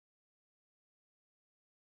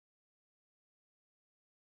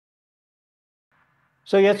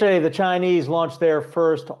So yesterday, the Chinese launched their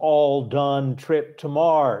first all-done trip to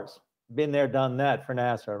Mars. Been there, done that for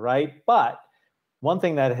NASA, right? But one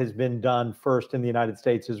thing that has been done first in the United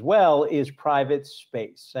States as well is private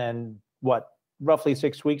space. And roughly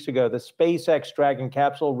 6 weeks ago, the SpaceX Dragon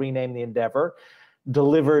capsule, renamed the Endeavour,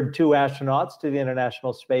 delivered two astronauts to the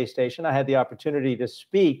International Space Station. I had the opportunity to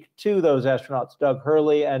speak to those astronauts, Doug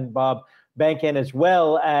Hurley and Bob Behnken, as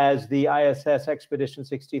well as the ISS Expedition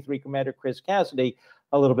 63 Commander Chris Cassidy,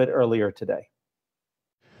 a little bit earlier today.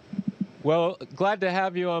 Well, glad to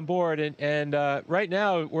have you on board, and right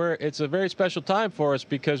now it's a very special time for us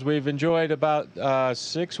because we've enjoyed about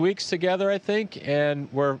 6 weeks together, I think, and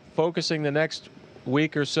we're focusing the next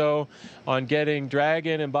week or so on getting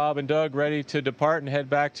Dragon and Bob and Doug ready to depart and head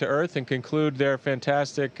back to Earth and conclude their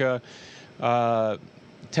fantastic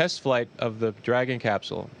test flight of the Dragon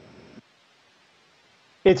capsule.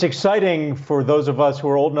 It's exciting for those of us who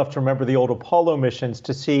are old enough to remember the old Apollo missions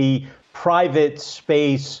to see private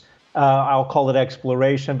space. I'll call it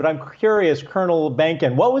exploration, but I'm curious, Colonel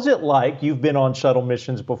Behnken, what was it like? You've been on shuttle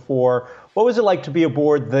missions before. What was it like to be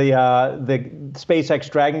aboard the SpaceX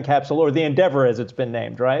Dragon capsule, or the Endeavour as it's been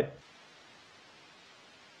named, right?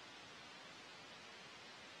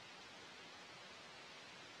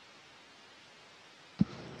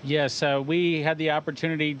 Yes, we had the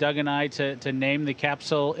opportunity, Doug and I, to name the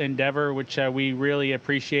capsule Endeavour, which we really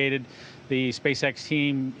appreciated the SpaceX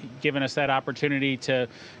team giving us that opportunity to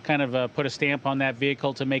kind of put a stamp on that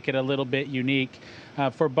vehicle to make it a little bit unique.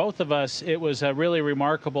 For both of us, it was really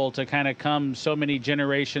remarkable to kind of come so many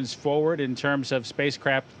generations forward in terms of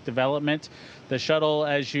spacecraft development. The shuttle,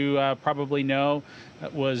 as you probably know,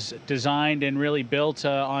 was designed and really built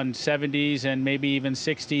on 70s and maybe even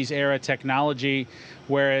 60s era technology,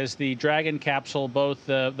 whereas the Dragon capsule, both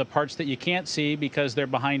the parts that you can't see because they're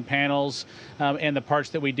behind panels and the parts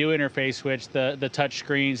that we do interface with, the touch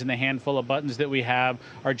screens and the handful of buttons that we have,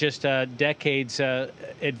 are just decades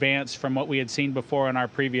advanced from what we had seen before on our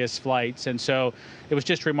previous flights. And so it was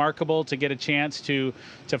just remarkable to get a chance to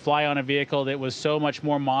fly on a vehicle that was so much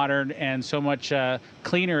more modern and so much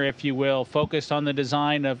cleaner, if you will, focused on the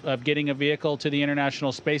design of getting a vehicle to the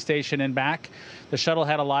International Space Station and back. The shuttle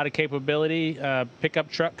had a lot of capability, pickup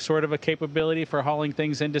truck sort of a capability for hauling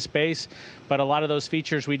things into space, but a lot of those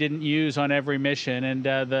features we didn't use on every mission. And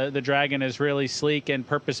the Dragon is really sleek and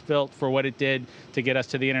purpose-built for what it did to get us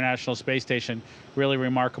to the International Space Station. Really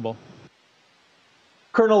remarkable.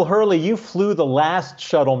 Colonel Hurley, you flew the last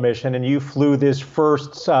shuttle mission and you flew this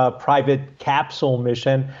first private capsule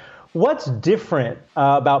mission. What's different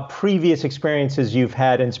about previous experiences you've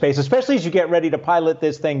had in space, especially as you get ready to pilot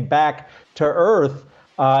this thing back to Earth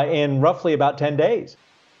in roughly about 10 days?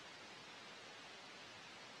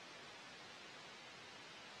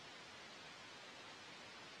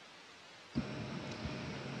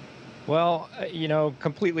 Well, you know,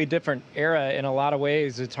 completely different era in a lot of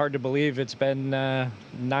ways. It's hard to believe it's been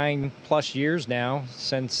 9+ years now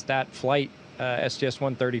since that flight,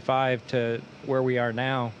 STS-135, to where we are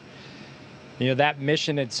now. You know, that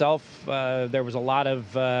mission itself, there was a lot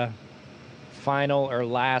of final or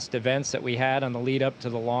last events that we had on the lead up to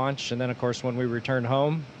the launch. And then, of course, when we returned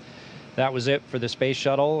home, that was it for the space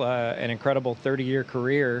shuttle, an incredible 30-year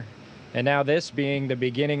career. And now this being the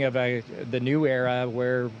beginning of the new era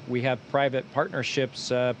where we have private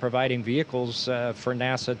partnerships providing vehicles for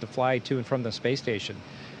NASA to fly to and from the space station,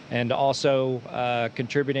 and also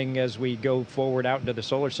contributing as we go forward out into the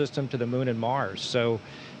solar system to the moon and Mars. So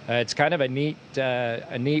it's kind of a neat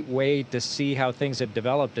way to see how things have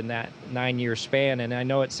developed in that 9-year span. And I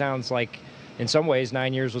know it sounds like in some ways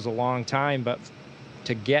 9 years was a long time, but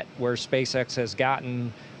to get where SpaceX has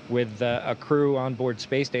gotten with a crew on board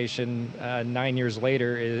space station 9 years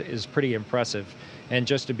later is pretty impressive. And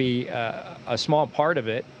just to be a small part of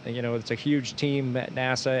it, you know, it's a huge team at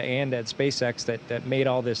NASA and at SpaceX that made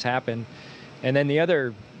all this happen. And then the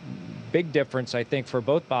other big difference, I think, for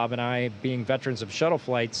both Bob and I, being veterans of shuttle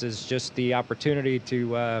flights, is just the opportunity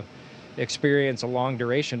to experience a long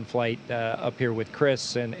duration flight up here with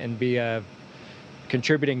Chris and be a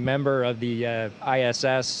contributing member of the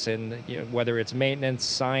ISS, and you know, whether it's maintenance,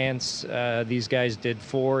 science, these guys did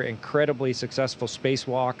 4 incredibly successful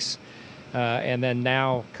spacewalks, and then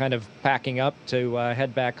now kind of packing up to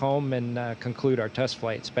head back home and conclude our test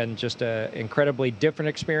flight. It's been just an incredibly different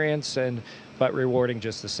experience, but rewarding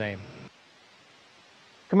just the same.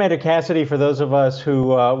 Commander Cassidy, for those of us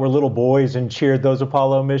who were little boys and cheered those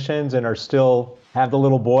Apollo missions and are still have the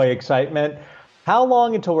little boy excitement, how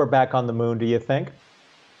long until we're back on the moon, do you think?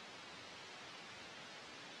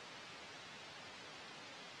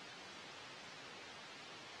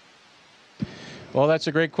 Well, that's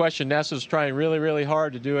a great question. NASA's trying really, really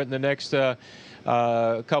hard to do it in the next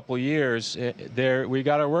couple of years. We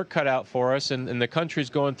got our work cut out for us, and the country's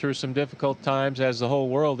going through some difficult times, as the whole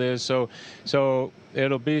world is. So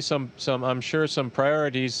it'll be I'm sure some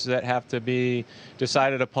priorities that have to be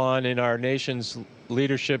decided upon in our nation's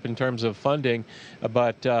leadership in terms of funding,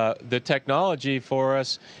 but the technology for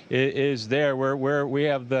us is there. We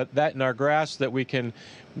have that in our grasp, that we can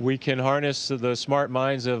harness the smart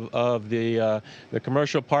minds of the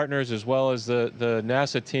commercial partners as well as the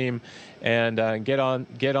NASA team, and get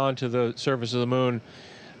on to the surface of the moon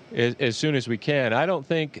as soon as we can. I don't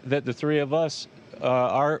think that the three of us,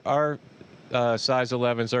 our size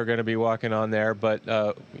 11s, are going to be walking on there,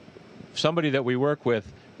 but somebody that we work with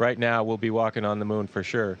right now will be walking on the moon for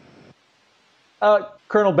sure.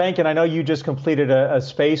 Colonel Benkin, I know you just completed a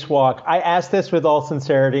spacewalk. I ask this with all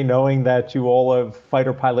sincerity, knowing that you all have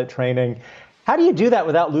fighter pilot training. How do you do that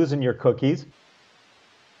without losing your cookies?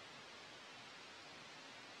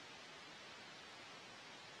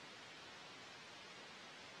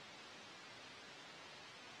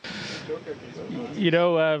 You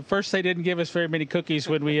know, first they didn't give us very many cookies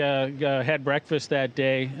when we had breakfast that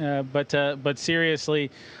day. But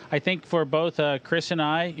seriously, I think for both Chris and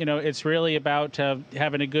I, you know, it's really about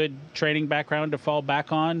having a good training background to fall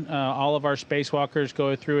back on. All of our spacewalkers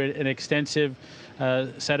go through an extensive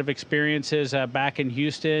set of experiences back in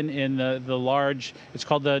Houston in the large, it's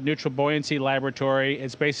called the Neutral Buoyancy Laboratory.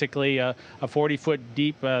 It's basically a 40-foot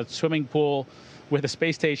deep swimming pool with a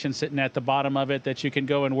space station sitting at the bottom of it that you can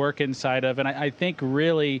go and work inside of. And I think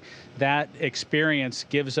really that experience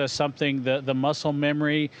gives us something, the muscle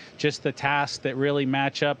memory, just the tasks that really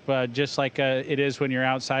match up just like it is when you're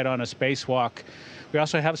outside on a spacewalk. We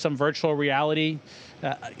also have some virtual reality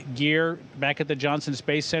gear back at the Johnson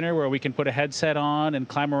Space Center where we can put a headset on and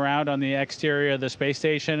climb around on the exterior of the space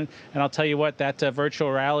station. And I'll tell you what, that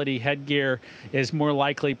virtual reality headgear is more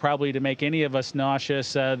likely probably to make any of us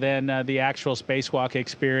nauseous than the actual spacewalk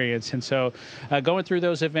experience. And so going through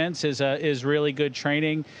those events is really good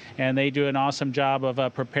training, and they do an awesome job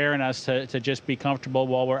of preparing us to just be comfortable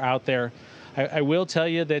while we're out there. I will tell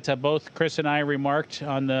you that both Chris and I remarked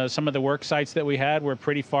on some of the work sites that we had were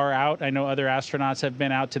pretty far out. I know other astronauts have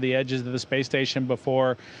been out to the edges of the space station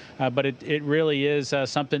before, but it really is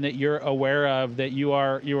something that you're aware of, that you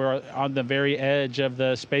are on the very edge of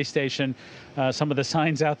the space station. Some of the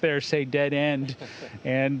signs out there say dead end,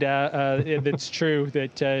 and it's true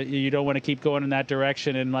that you don't want to keep going in that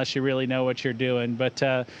direction unless you really know what you're doing.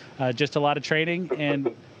 But just a lot of training,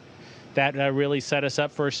 and that really set us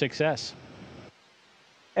up for success.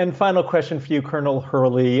 And final question for you, Colonel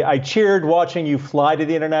Hurley. I cheered watching you fly to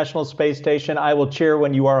the International Space Station. I will cheer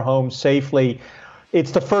when you are home safely.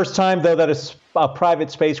 It's the first time, though, that a private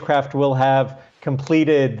spacecraft will have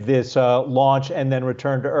completed this launch and then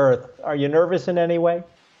return to Earth. Are you nervous in any way?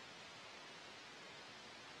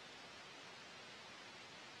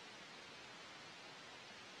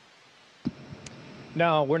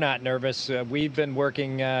 No, we're not nervous. We've been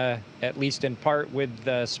working, at least in part, with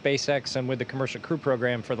SpaceX and with the Commercial Crew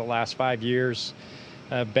Program for the last 5 years.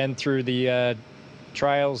 Been through the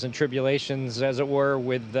trials and tribulations, as it were,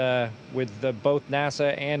 with both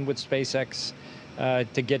NASA and with SpaceX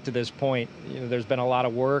to get to this point. You know, there's been a lot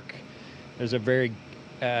of work. There's a very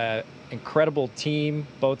incredible team,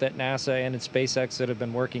 both at NASA and at SpaceX, that have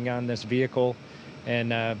been working on this vehicle.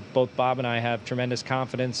 And both Bob and I have tremendous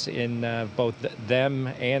confidence in both them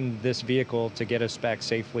and this vehicle to get us back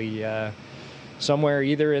safely somewhere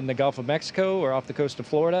either in the Gulf of Mexico or off the coast of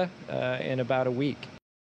Florida in about a week.